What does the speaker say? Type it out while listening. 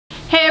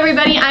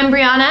everybody, I'm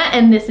Brianna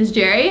and this is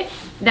Jerry.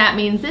 That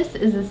means this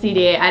is the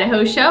CDA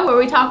Idaho Show, where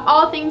we talk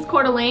all things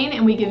Coeur d'Alene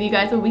and we give you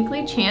guys a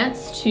weekly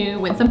chance to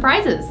win some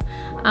prizes.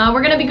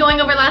 We're going to be going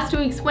over last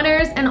week's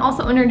winners and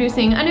also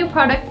introducing a new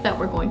product that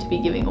we're going to be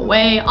giving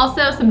away.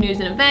 Also some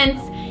news and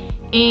events,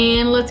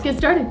 and let's get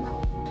started.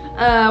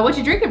 What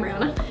you drinking,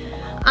 Brianna?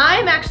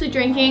 I'm actually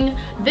drinking,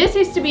 this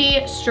used to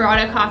be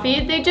Strata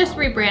coffee. They just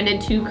rebranded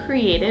to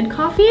Created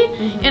Coffee,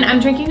 and I'm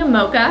drinking a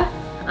mocha,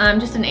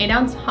 just an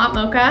 8-ounce hot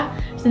mocha,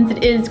 since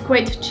it is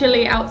quite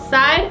chilly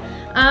outside.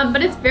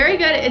 But it's very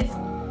good. It's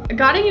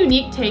got a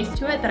unique taste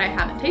to it that I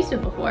haven't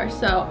tasted before.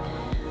 So,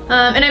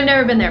 and I've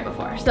never been there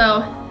before.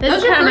 So this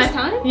is your kind of first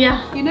time?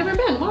 Yeah. You've never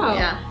been? Wow.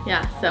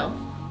 Yeah. So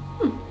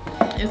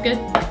it was good.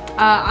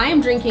 I am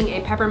drinking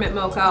a peppermint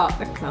mocha.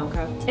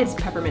 It's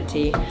peppermint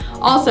tea.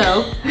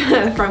 Also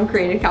from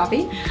Created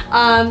Coffee.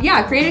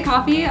 Yeah, Created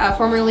Coffee,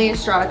 formerly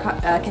Strata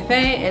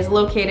Cafe, is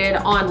located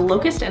on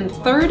Locust and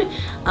 3rd.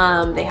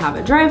 They have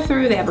a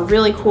drive-through. They have a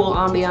really cool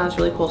ambiance,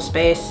 really cool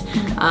space,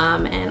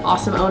 and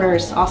awesome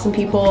owners, awesome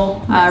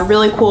people.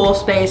 Really cool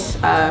space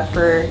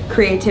for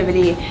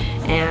creativity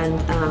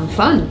and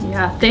fun.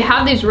 Yeah, they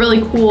have these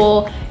really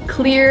cool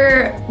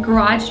clear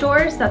garage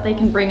doors that they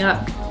can bring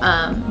up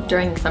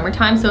during the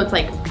summertime, so it's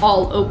like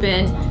all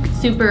open,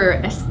 super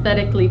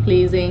aesthetically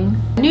pleasing.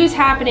 News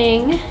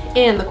happening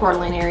in the Coeur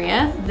d'Alene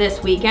area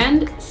this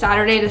weekend,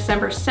 Saturday,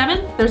 December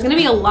 7th. There's gonna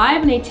be a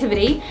live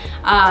nativity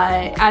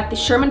at the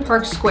Sherman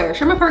Park Square.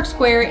 Sherman Park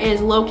Square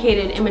is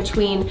located in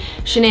between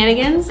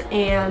Shenanigans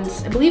and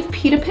I believe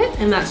Pita Pit,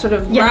 and that sort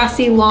of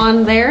grassy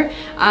lawn there.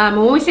 And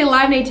when we say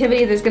live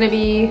nativity, there's gonna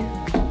be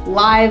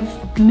live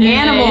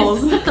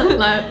animals.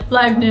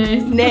 live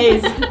nays.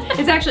 Nays.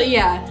 It's actually,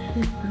 yeah.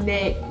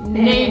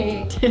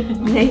 Nativity.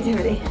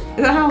 Is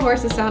that how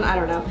horses sound? I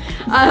don't know.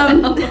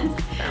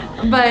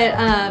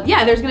 But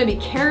yeah, there's gonna be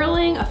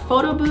caroling, a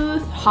photo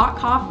booth, hot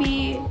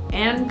coffee,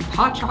 and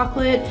hot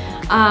chocolate.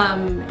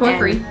 For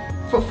free.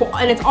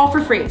 And it's all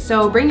for free.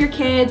 So bring your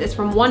kids. It's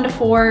from 1 to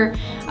 4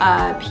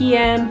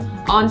 p.m.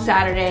 on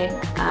Saturday.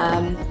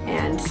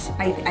 And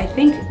I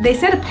think they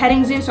said a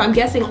petting zoo, so I'm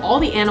guessing all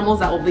the animals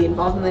that will be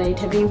involved in the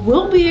nativity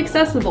will be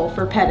accessible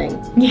for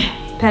petting. Yeah.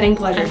 Petting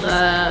pleasures.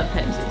 I love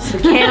petting zoos. The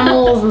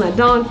camels and the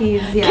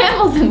donkeys. Yeah.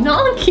 Camels and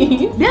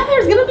donkeys? Yeah,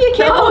 there's gonna be a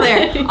camel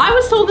Okay. there. I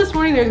was told this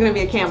morning there's gonna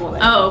be a camel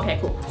there. Oh, okay,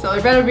 cool. So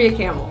there better be a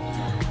camel.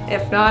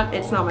 If not,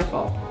 it's not my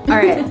fault. All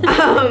right.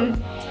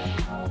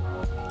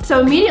 So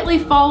immediately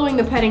following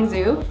the petting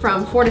zoo,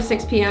 from 4 to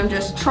 6 p.m.,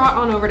 just trot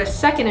on over to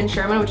 2nd and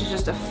Sherman, which is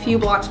just a few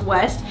blocks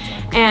west,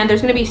 and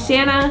there's gonna be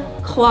Santa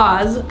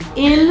Claus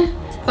in,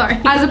 sorry,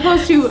 as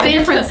opposed to a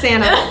different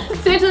Santa.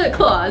 Santa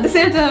Claus.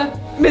 Santa,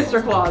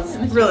 Mr. Claus,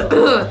 really.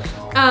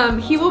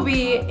 He will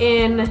be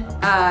in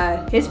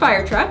his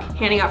fire truck,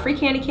 handing out free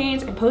candy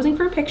canes and posing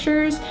for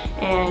pictures,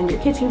 and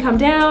your kids can come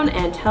down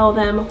and tell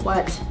them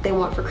what they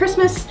want for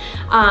Christmas.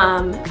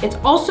 It's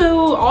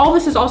also, all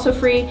this is also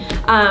free,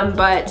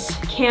 but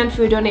canned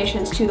food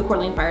donations to the Coeur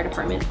d'Alene Fire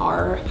Department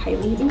are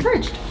highly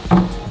encouraged.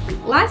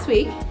 Last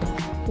week,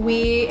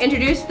 we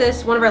introduced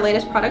one of our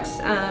latest products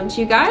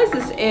to you guys.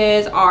 This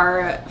is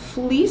our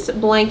fleece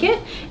blanket.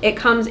 It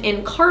comes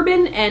in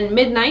carbon and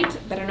midnight,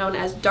 better known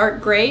as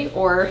dark gray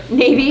or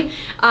navy.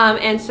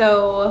 And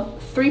so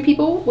 3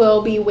 people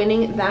will be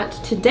winning that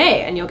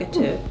today, and you'll get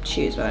to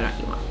choose whether or not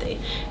you want the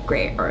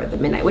gray or the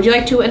midnight. Would you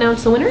like to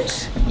announce the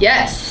winners?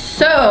 Yes,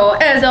 so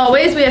as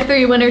always, we have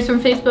 3 winners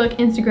from Facebook,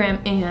 Instagram,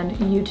 and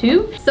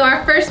YouTube. So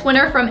our first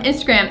winner from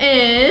Instagram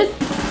is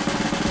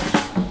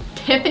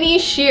Tiffany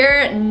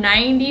Shear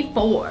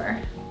 94.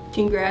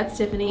 Congrats,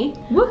 Tiffany.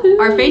 Woohoo.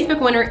 Our Facebook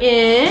winner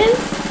is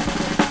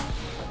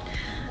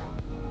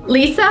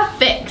Lisa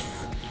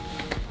Fix.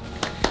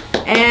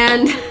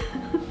 And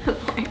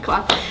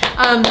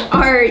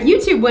our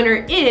YouTube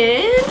winner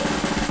is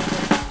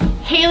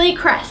Haley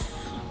Kress.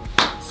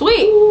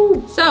 Sweet.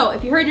 Ooh. So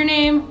if you heard your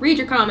name, read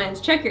your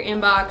comments, check your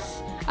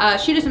inbox,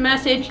 shoot us a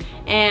message,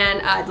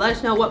 and let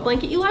us know what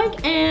blanket you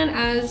like. And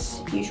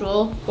as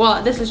usual,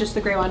 well, this is just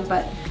the gray one,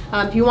 but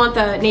if you want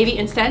the navy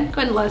instead,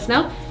 go ahead and let us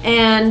know,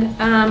 and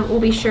we'll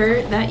be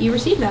sure that you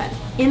receive that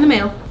in the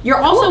mail. You're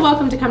also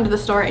welcome to come to the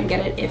store and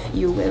get it if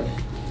you live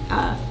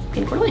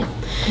in Coeur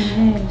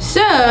d'Alene.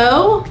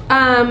 So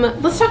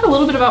let's talk a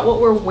little bit about what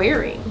we're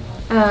wearing.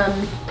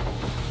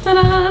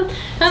 Ta-da!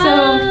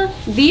 So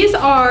these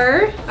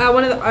are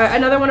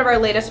another one of our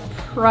latest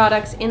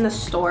products in the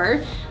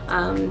store.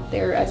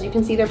 They're, as you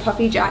can see, they're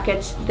puffy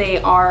jackets.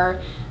 They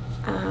are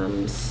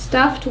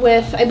stuffed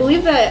with, I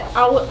believe the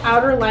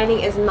outer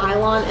lining is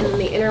nylon and then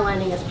the inner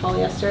lining is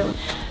polyester.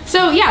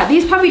 So yeah,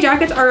 these puffy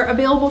jackets are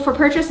available for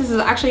purchase. This is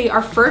actually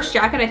our first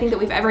jacket I think that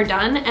we've ever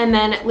done, and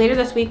then later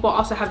this week we'll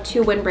also have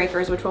 2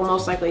 windbreakers, which will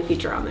most likely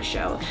feature on the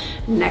show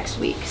next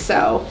week.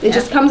 So it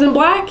just comes in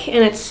black,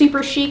 and it's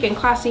super chic and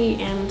classy,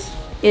 and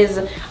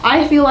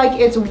I feel like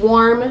it's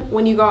warm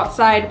when you go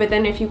outside, but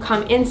then if you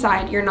come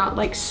inside, you're not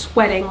like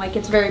sweating, like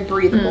it's very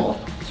breathable.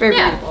 It's very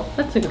breathable.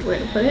 That's a good way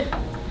to put it.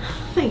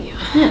 Thank you.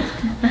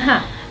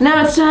 Yeah.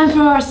 Now it's time for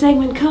our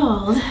segment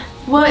called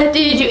What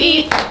Did You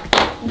Eat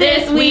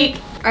This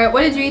Week? All right,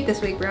 what did you eat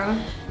this week,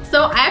 Brianna?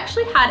 So I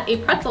actually had a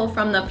pretzel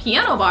from the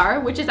Piano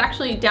Bar, which is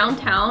actually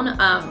downtown,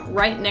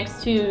 right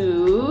next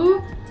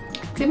to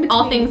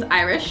All Things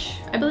Irish,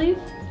 I believe.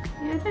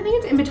 Yeah, I think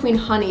it's in between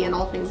Honey and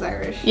All Things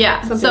Irish. Yeah,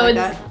 something so like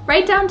it's that.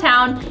 right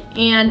downtown,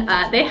 and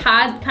they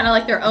had kind of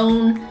like their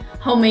own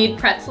homemade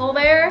pretzel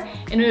there,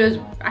 and it was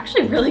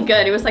actually really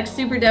good. It was like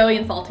super doughy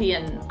and salty,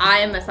 and I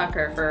am a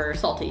sucker for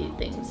salty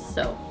things,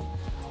 so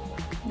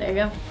there you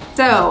go.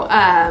 So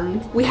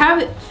we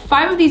have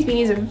 5 of these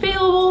beanies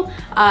available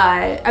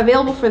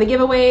for the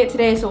giveaway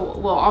today, so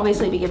we'll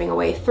obviously be giving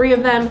away 3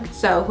 of them.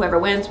 So whoever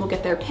wins will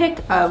get their pick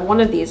of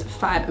one of these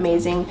 5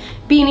 amazing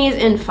beanies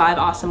in 5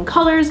 awesome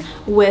colors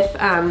with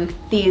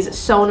these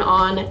sewn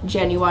on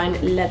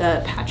genuine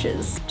leather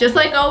patches. Just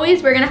like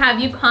always, we're gonna have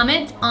you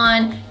comment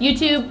on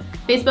YouTube,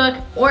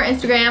 Facebook, or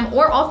Instagram,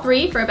 or all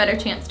 3 for a better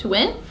chance to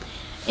win.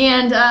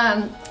 And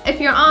if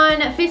you're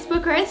on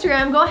Facebook or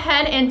Instagram, go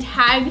ahead and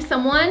tag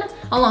someone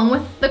along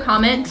with the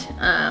comment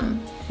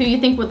who you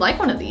think would like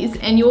one of these,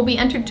 and you will be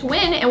entered to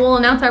win, and we'll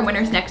announce our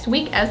winners next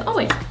week as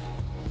always.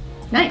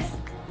 Nice.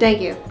 Thank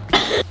you.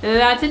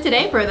 That's it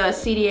today for the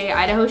CDA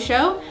Idaho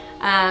Show.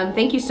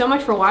 Thank you so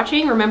much for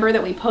watching. Remember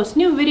that we post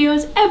new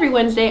videos every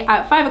Wednesday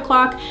at 5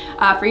 o'clock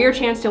for your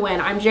chance to win.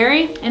 I'm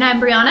Jerry. And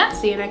I'm Brianna.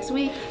 See you next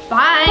week.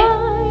 Bye.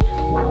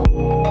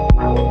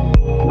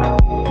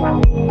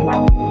 Bye.